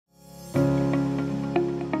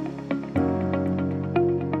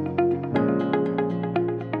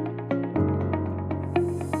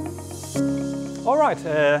right,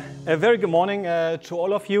 a very good morning to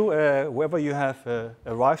all of you, wherever you have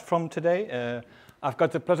arrived from today. I've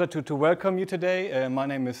got the pleasure to welcome you today. My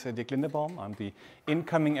name is Dirk Lindebaum. I'm the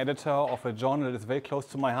incoming editor of a journal that is very close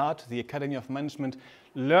to my heart, the Academy of Management,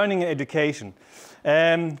 Learning and Education.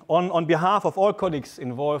 On behalf of all colleagues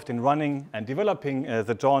involved in running and developing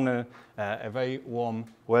the journal, a very warm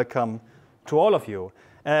welcome to all of you.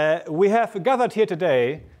 We have gathered here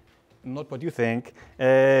today, not what you think,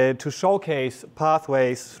 to showcase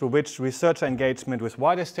pathways through which researcher engagement with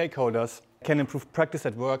wider stakeholders can improve practice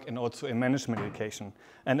at work and also in management education.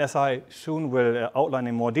 And as I soon will outline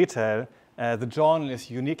in more detail, the journal is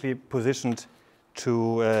uniquely positioned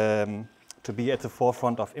to be at the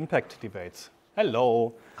forefront of impact debates.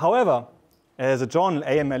 Hello. However, the journal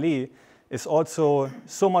AMLE is also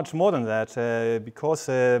so much more than that, because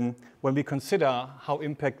when we consider how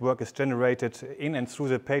impact work is generated in and through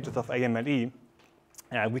the pages of AMLE,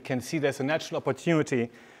 we can see there's a natural opportunity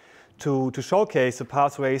to showcase the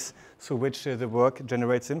pathways through which the work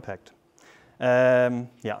generates impact.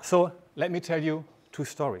 So let me tell you two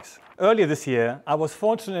stories. Earlier this year, I was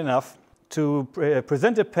fortunate enough to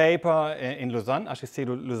present a paper in Lausanne, HEC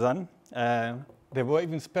Lausanne. There were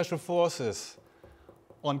even special forces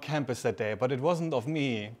on campus that day, but it wasn't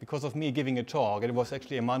because of me giving a talk. It was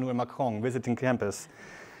actually Emmanuel Macron visiting campus.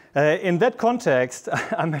 In that context,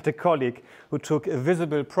 I met a colleague who took a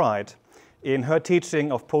visible pride in her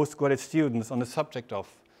teaching of postgraduate students on the subject of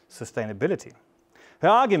sustainability. Her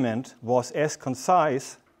argument was as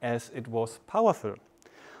concise as it was powerful.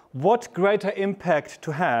 What greater impact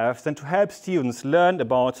to have than to help students learn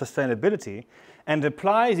about sustainability and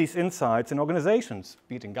apply these insights in organizations,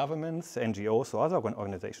 be it in governments, NGOs, or other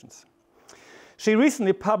organizations. She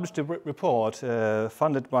recently published a report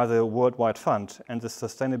funded by the Worldwide Fund and the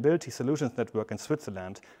Sustainability Solutions Network in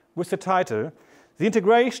Switzerland with the title, The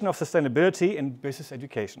Integration of Sustainability in Business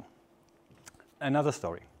Education. Another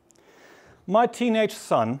story. My teenage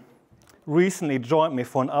son recently joined me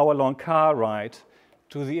for an hour-long car ride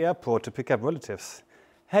to the airport to pick up relatives.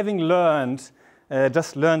 Having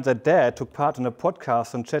just learned that Dad took part in a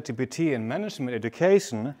podcast on ChatGPT and management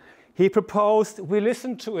education, he proposed we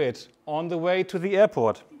listen to it on the way to the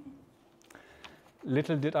airport.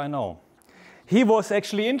 Little did I know. He was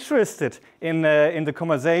actually interested in the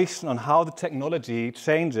conversation on how the technology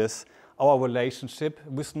changes our relationship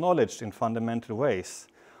with knowledge in fundamental ways.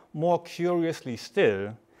 More curiously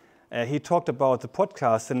still, he talked about the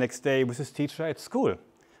podcast the next day with his teacher at school,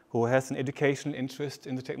 who has an educational interest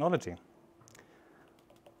in the technology.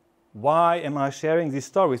 Why am I sharing these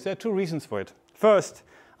stories? There are two reasons for it. First,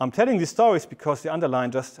 I'm telling these stories because they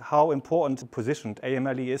underline just how important positioned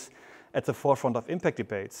AMLE is at the forefront of impact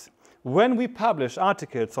debates. When we publish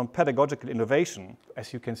articles on pedagogical innovation,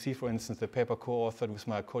 as you can see, for instance, the paper co-authored with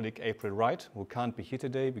my colleague April Wright, who can't be here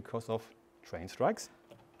today because of train strikes,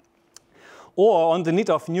 or on the need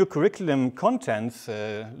of new curriculum contents,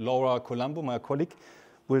 Laura Colombo, my colleague,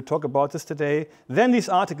 we'll talk about this today, then these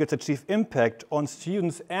articles achieve impact on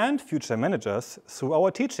students and future managers through our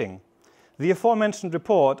teaching. The aforementioned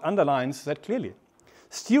report underlines that clearly.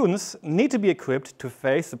 Students need to be equipped to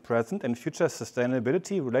face the present and future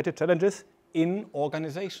sustainability-related challenges in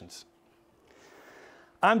organizations.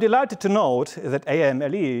 I'm delighted to note that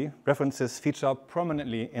AMLE references feature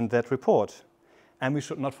prominently in that report. And we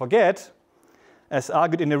should not forget, as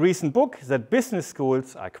argued in a recent book, that business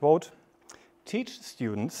schools, I quote, teach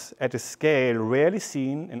students at a scale rarely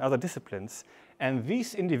seen in other disciplines, and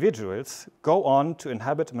these individuals go on to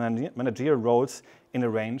inhabit managerial roles in a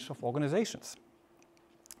range of organizations.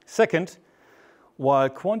 Second, while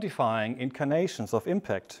quantifying incarnations of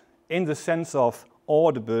impact in the sense of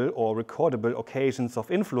audible or recordable occasions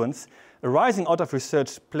of influence arising out of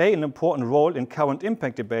research play an important role in current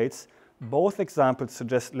impact debates, both examples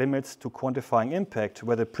suggest limits to quantifying impact,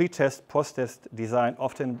 where the pre-test, post-test design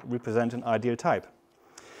often represent an ideal type.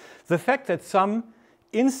 The fact that some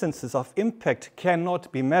instances of impact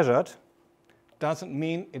cannot be measured doesn't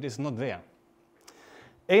mean it is not there.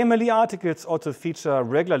 AMLE articles also feature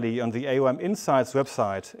regularly on the AOM Insights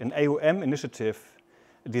website, an AOM initiative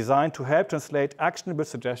designed to help translate actionable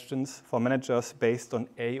suggestions for managers based on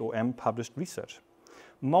AOM published research.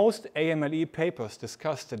 Most AMLE papers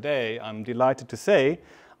discussed today, I'm delighted to say,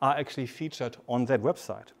 are actually featured on that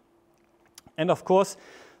website. And of course,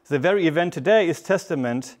 the very event today is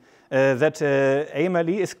testament that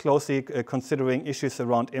AMLE is closely considering issues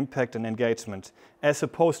around impact and engagement, as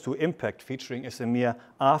opposed to impact featuring as a mere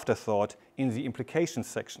afterthought in the implications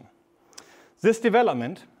section. This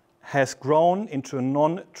development has grown into a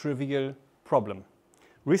non-trivial problem.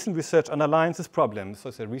 Recent research underlines this problem. So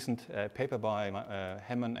it's a recent paper by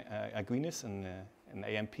Herman Aguinis, an in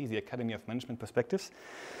AMP, the Academy of Management Perspectives.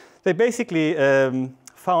 They basically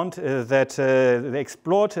found that they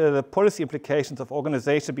explored the policy implications of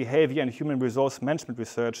organizational behavior and human resource management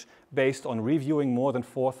research based on reviewing more than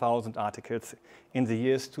 4,000 articles in the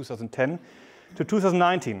years 2010 to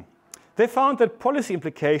 2019. They found that policy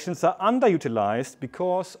implications are underutilized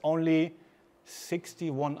because only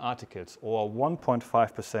 61 articles, or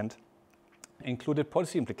 1.5%, included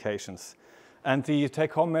policy implications. And the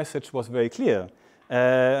take-home message was very clear.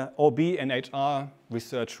 OB and HR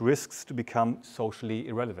research risks to become socially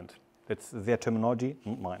irrelevant. That's their terminology,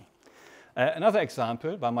 not mine. Another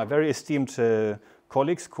example by my very esteemed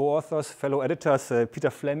colleagues, co-authors, fellow editors, Peter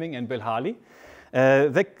Fleming and Bill Harley.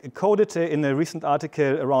 They coded in a recent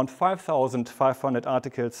article around 5,500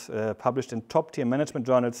 articles published in top-tier management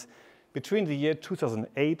journals between the year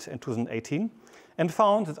 2008 and 2018, and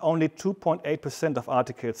found that only 2.8% of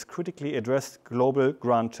articles critically addressed global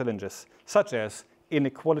grand challenges, such as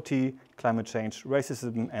inequality, climate change,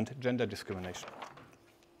 racism, and gender discrimination.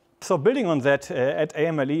 So building on that, at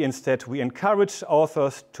AMLE instead, we encourage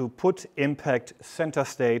authors to put impact center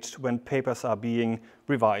stage when papers are being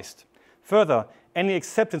revised. Further, any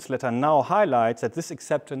acceptance letter now highlights that this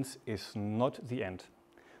acceptance is not the end,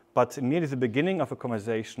 but merely the beginning of a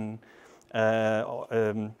conversation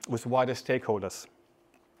with wider stakeholders.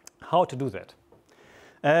 How to do that?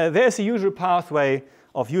 There is a usual pathway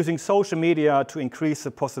of using social media to increase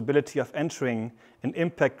the possibility of entering an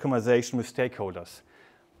impact conversation with stakeholders.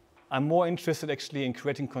 I'm more interested actually in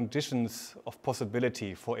creating conditions of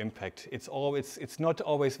possibility for impact. It's not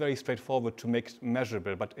always very straightforward to make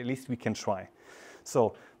measurable, but at least we can try.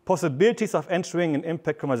 So, possibilities of entering an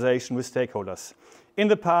impact conversation with stakeholders. In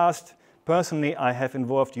the past, personally, I have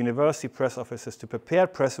involved university press officers to prepare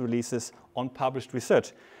press releases on published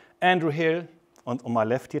research. Andrew Hill, on my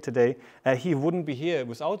left here today, he wouldn't be here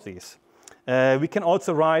without these. We can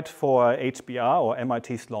also write for HBR or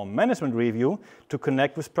MIT Sloan Management Review to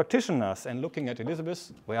connect with practitioners. And looking at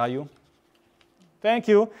Elizabeth, where are you? Thank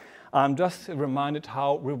you. I'm just reminded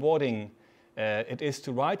how rewarding it is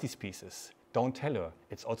to write these pieces. Don't tell her.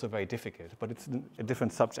 It's also very difficult, but it's a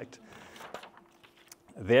different subject.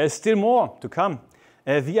 There is still more to come.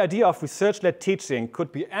 The idea of research-led teaching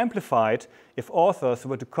could be amplified if authors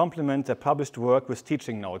were to complement their published work with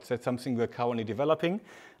teaching notes. That's something we're currently developing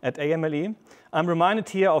at AMLE. I'm reminded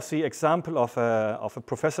here of the example of a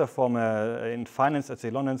professor in finance at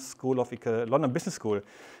the London Business School.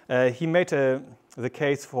 He made the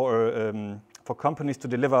case for companies to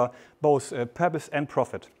deliver both purpose and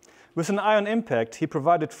profit. With an eye on impact, he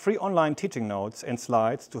provided free online teaching notes and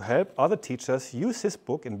slides to help other teachers use his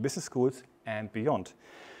book in business schools and beyond.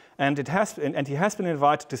 And he has been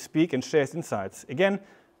invited to speak and share his insights. Again,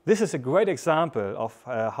 this is a great example of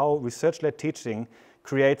how research-led teaching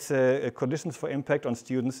creates conditions for impact on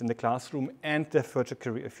students in the classroom and their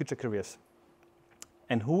future careers.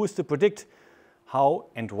 And who is to predict how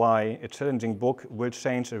and why a challenging book will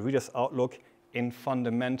change a reader's outlook in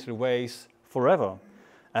fundamental ways forever?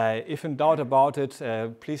 If in doubt about it,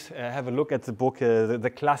 please have a look at the book,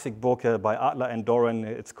 the classic book by Adler and Doran.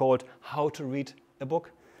 It's called How to Read a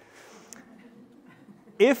Book.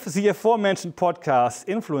 If the aforementioned podcast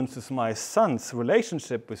influences my son's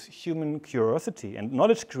relationship with human curiosity and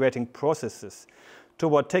knowledge-creating processes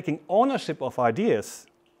toward taking ownership of ideas,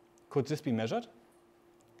 could this be measured?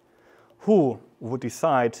 Who would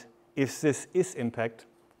decide if this is impact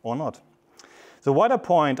or not? The wider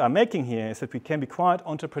point I'm making here is that we can be quite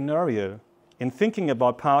entrepreneurial in thinking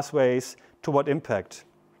about pathways toward impact,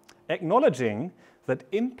 acknowledging that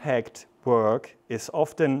impact work is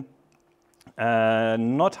often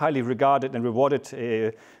not highly regarded and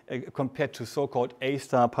rewarded compared to so-called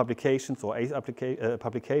A-star publications or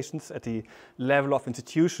publications at the level of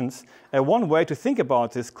institutions. One way to think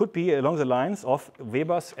about this could be along the lines of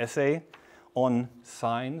Weber's essay on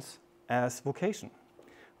science as vocation,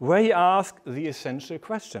 where he asked the essential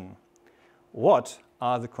question: what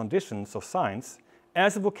are the conditions of science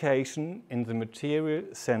as a vocation in the material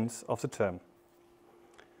sense of the term?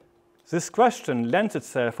 This question lends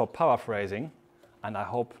itself for paraphrasing, and I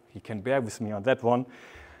hope he can bear with me on that one,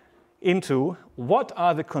 into what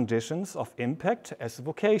are the conditions of impact as a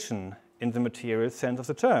vocation in the material sense of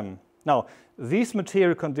the term? Now, these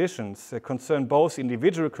material conditions concern both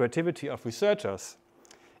individual creativity of researchers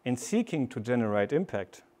in seeking to generate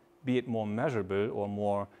impact, be it more measurable or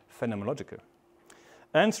more phenomenological,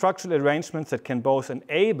 and structural arrangements that can both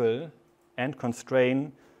enable and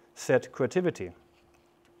constrain said creativity.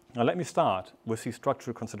 Now let me start with these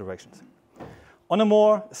structural considerations. On a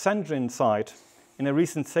more sanguine side, in a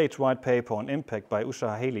recent Sage white paper on impact by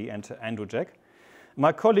Usha Haley and Andrew Jack,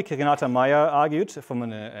 My colleague Renata Meyer argued, from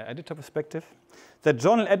an editor perspective, that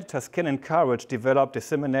journal editors can encourage, develop,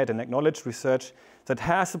 disseminate, and acknowledge research that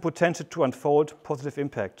has the potential to unfold positive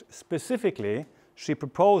impact. Specifically, she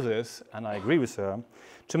proposes, and I agree with her,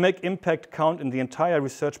 to make impact count in the entire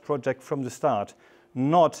research project from the start,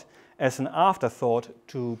 not as an afterthought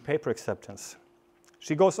to paper acceptance.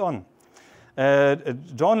 She goes on.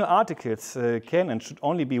 Journal articles can and should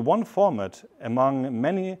only be one format among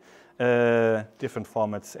many different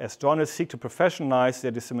formats as journals seek to professionalize their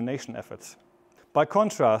dissemination efforts. By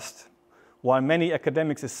contrast, while many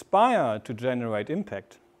academics aspire to generate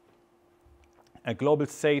impact, a global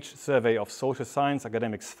SAGE survey of social science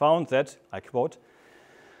academics found that, I quote,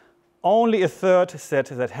 only a third said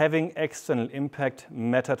that having external impact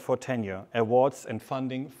mattered for tenure, awards, and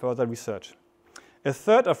funding further research. A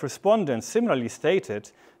third of respondents similarly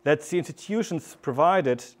stated that the institutions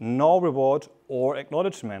provided no reward or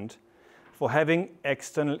acknowledgement for having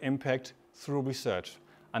external impact through research.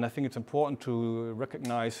 And I think it's important to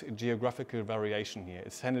recognize geographical variation here.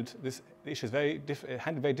 It's handled, this issue is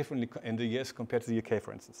handled very differently in the US compared to the UK,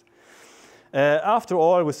 for instance. After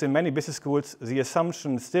all, within many business schools, the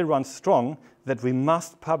assumption still runs strong that we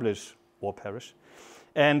must publish or perish.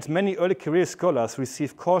 And many early career scholars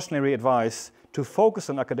receive cautionary advice to focus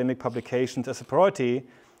on academic publications as a priority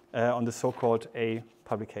on the so-called A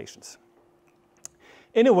publications.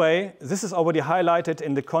 In a way, this is already highlighted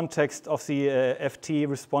in the context of the FT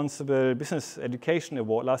Responsible Business Education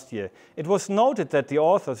Award last year. It was noted that the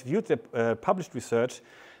authors viewed the published research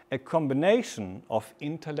a combination of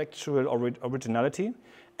intellectual originality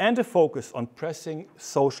and a focus on pressing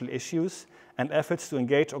social issues and efforts to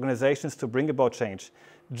engage organizations to bring about change,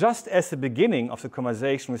 just as the beginning of the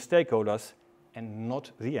conversation with stakeholders and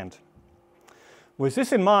not the end. With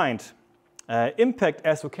this in mind, impact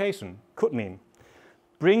as vocation could mean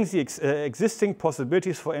brings the existing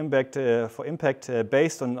possibilities for impact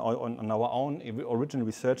based on our own original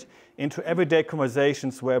research into everyday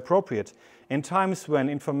conversations where appropriate. In times when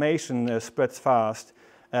information spreads fast,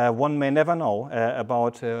 one may never know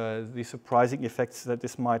about the surprising effects that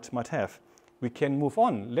this might have. We can move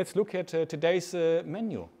on. Let's look at today's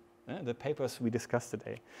menu, the papers we discussed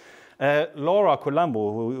today. Laura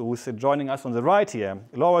Colombo, who's joining us on the right here,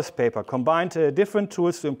 Laura's paper combined different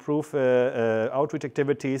tools to improve outreach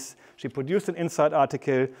activities. She produced an insight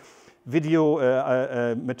article,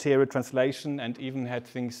 video material translation, and even had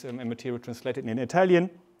things material translated in Italian.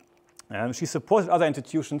 She supported other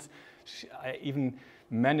institutions. She even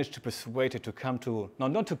managed to persuade her to come to,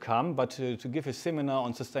 not to come, but to give a seminar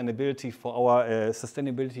on sustainability for our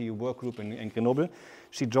sustainability work group in Grenoble.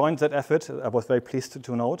 She joined that effort, I was very pleased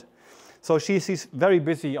to note. So she's very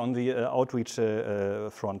busy on the outreach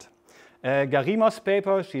front. Garima's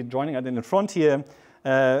paper, she's joining us in the front here.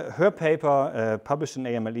 Her paper, published in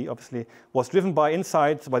AMLE, obviously, was driven by the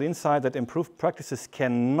insight that improved practices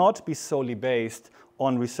cannot be solely based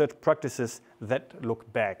on research practices that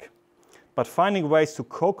look back, but finding ways to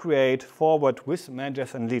co-create forward with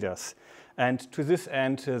managers and leaders. And to this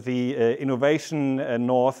end, the Innovation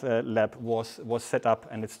North Lab was set up,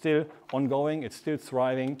 and it's still ongoing, it's still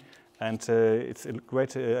thriving, and it's a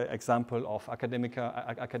great example of academic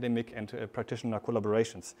and practitioner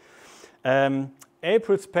collaborations.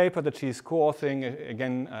 April's paper that she's co-authoring,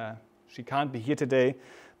 again, she can't be here today,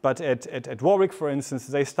 but at Warwick, for instance,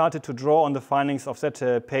 they started to draw on the findings of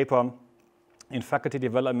that paper in faculty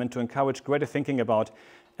development to encourage greater thinking about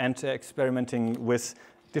and experimenting with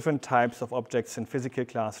different types of objects in physical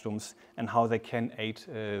classrooms and how they can aid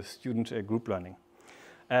student group learning.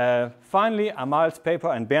 Finally, Amal's paper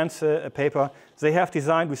and Bernd's paper, they have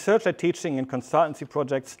designed research-led teaching and consultancy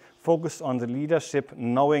projects focused on the leadership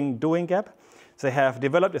knowing-doing gap. They have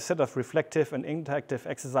developed a set of reflective and interactive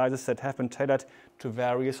exercises that have been tailored to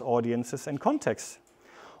various audiences and contexts.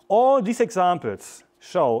 All these examples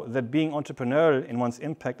show that being entrepreneurial in one's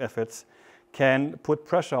impact efforts can put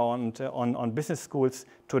pressure on business schools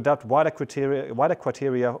to adopt wider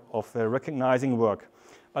criteria of recognizing work.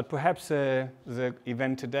 But perhaps the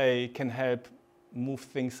event today can help move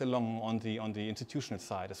things along on the institutional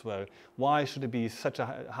side as well. Why should it be such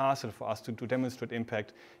a hassle for us to demonstrate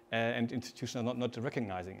impact and institutions are not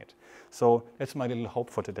recognizing it? So that's my little hope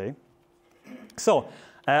for today. So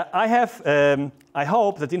I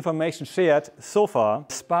hope that the information shared so far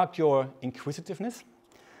sparked your inquisitiveness.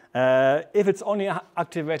 If it's only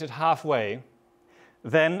activated halfway,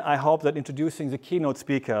 then I hope that introducing the keynote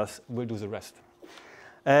speakers will do the rest.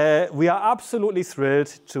 We are absolutely thrilled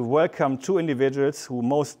to welcome two individuals who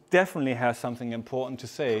most definitely have something important to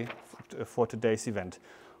say for today's event.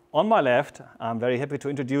 On my left, I'm very happy to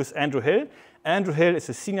introduce Andrew Hill. Andrew Hill is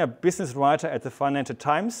a senior business writer at the Financial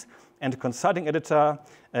Times and a consulting editor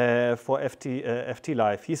for FT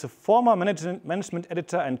Live. He's a former management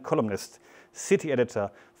editor and columnist, city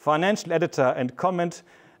editor, financial editor, and comment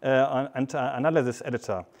and analysis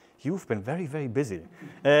editor. You've been very, very busy.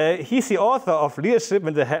 He's the author of Leadership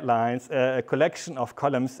in the Headlines, a collection of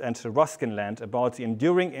columns and Ruskin Land about the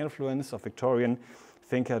enduring influence of Victorian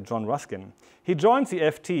thinker John Ruskin. He joined the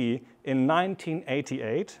FT in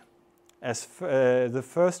 1988 as the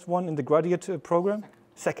first one in the graduate program.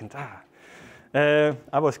 Second. I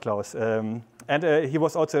was close. He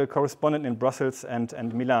was also a correspondent in Brussels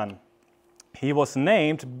and Milan. He was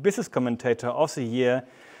named Business Commentator of the Year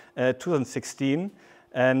 2016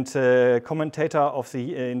 and Commentator of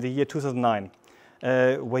the in the year 2009,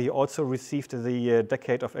 where he also received the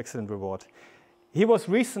Decade of Excellence Award. He was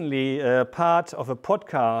recently part of a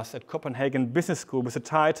podcast at Copenhagen Business School with the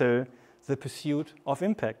title The Pursuit of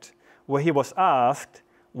Impact, where he was asked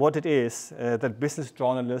what it is that business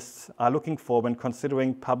journalists are looking for when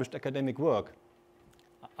considering published academic work.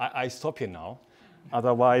 I stop here now,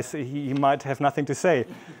 otherwise he might have nothing to say.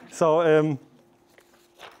 So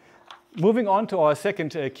moving on to our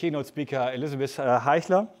second keynote speaker, Elizabeth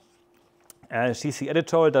Heichler. She's the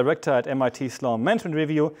editorial director at MIT Sloan Management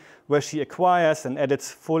Review, where she acquires and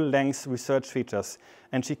edits full-length research features,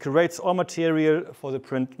 and she curates all material for the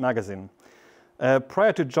print magazine.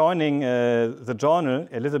 Prior to joining the journal,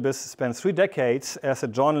 Elizabeth spent 3 decades as a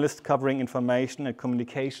journalist covering information and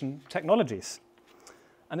communication technologies.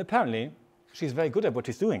 And apparently, she's very good at what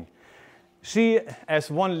she's doing. She,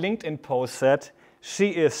 as one LinkedIn post said, she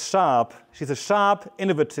is sharp. She's a sharp,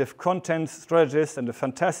 innovative content strategist and a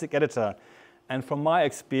fantastic editor. And from my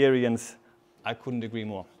experience, I couldn't agree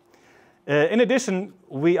more. In addition,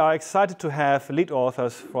 we are excited to have lead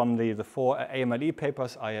authors from the 4 AMLE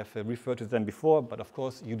papers. I have referred to them before, but of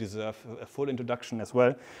course, you deserve a full introduction as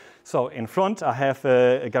well. So in front, I have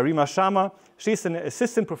Garima Sharma. She's an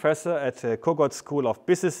assistant professor at Kogod School of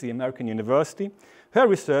Business, the American University. Her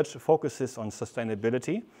research focuses on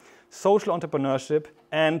sustainability, social entrepreneurship,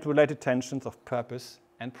 and related tensions of purpose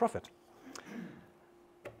and profit.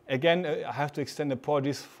 Again, I have to extend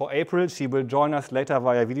apologies for April. She will join us later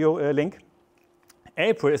via video link.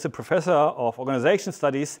 April is a professor of organization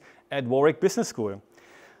studies at Warwick Business School.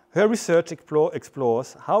 Her research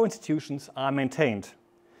explores how institutions are maintained,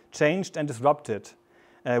 changed, and disrupted,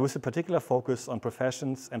 with a particular focus on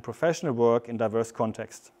professions and professional work in diverse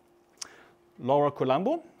contexts. Laura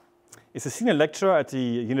Colombo is a senior lecturer at the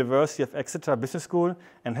University of Exeter Business School,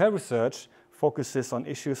 and her research focuses on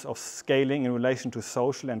issues of scaling in relation to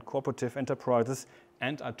social and cooperative enterprises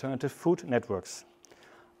and alternative food networks.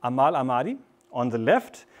 Amal Ahmadi, on the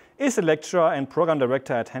left, is a lecturer and program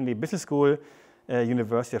director at Henley Business School,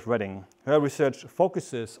 University of Reading. Her research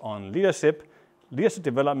focuses on leadership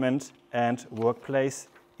development, and workplace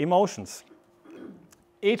emotions.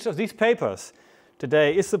 Each of these papers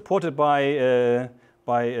today is supported by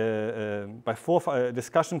 4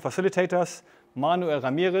 discussion facilitators. Manuel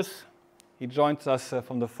Ramirez, he joins us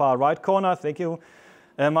from the far right corner. Thank you,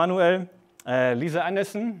 Manuel. Lisa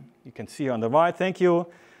Anderson, you can see her on the right. Thank you.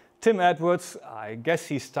 Tim Edwards, I guess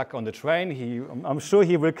he's stuck on the train. I'm sure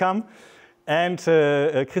he will come. And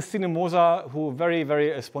Christine Moser, who very,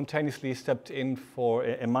 very spontaneously stepped in for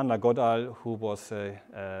Amanda Goddard, who was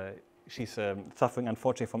she's suffering,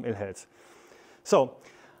 unfortunately, from ill health. So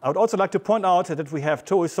I would also like to point out that we have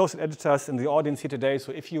 2 associate editors in the audience here today.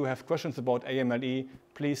 So if you have questions about AMLE,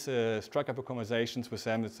 please strike up a conversations with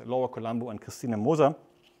them. It's Laura Colombo and Christina Moser.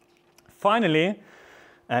 Finally,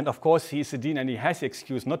 and of course, he's the dean and he has the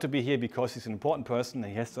excuse not to be here because he's an important person.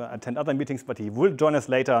 He has to attend other meetings, but he will join us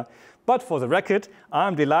later. But for the record,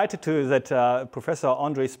 I'm delighted that Professor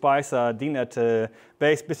André Spicer, dean at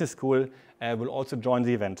Bayes Business School, will also join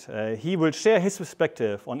the event. He will share his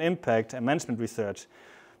perspective on impact and management research.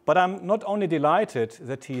 But I'm not only delighted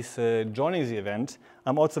that he's joining the event,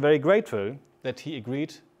 I'm also very grateful that he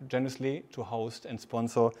agreed generously to host and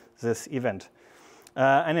sponsor this event.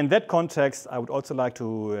 And in that context, I would also like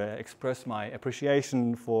to express my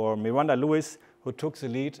appreciation for Miranda Lewis, who took the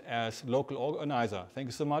lead as local organizer. Thank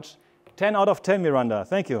you so much. 10 out of 10, Miranda.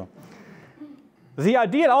 Thank you. The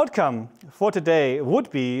ideal outcome for today would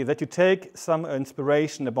be that you take some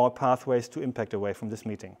inspiration about pathways to impact away from this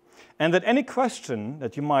meeting, and that any question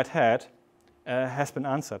that you might have has been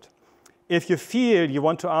answered. If you feel you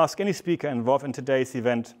want to ask any speaker involved in today's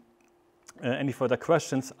event any further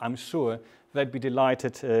questions, I'm sure they'd be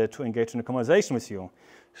delighted to engage in a conversation with you.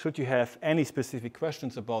 Should you have any specific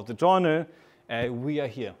questions about the journal, we are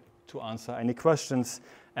here to answer any questions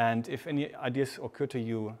And if any ideas occur to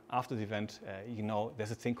you after the event, you know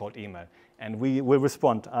there's a thing called email. And we will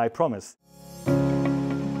respond, I promise.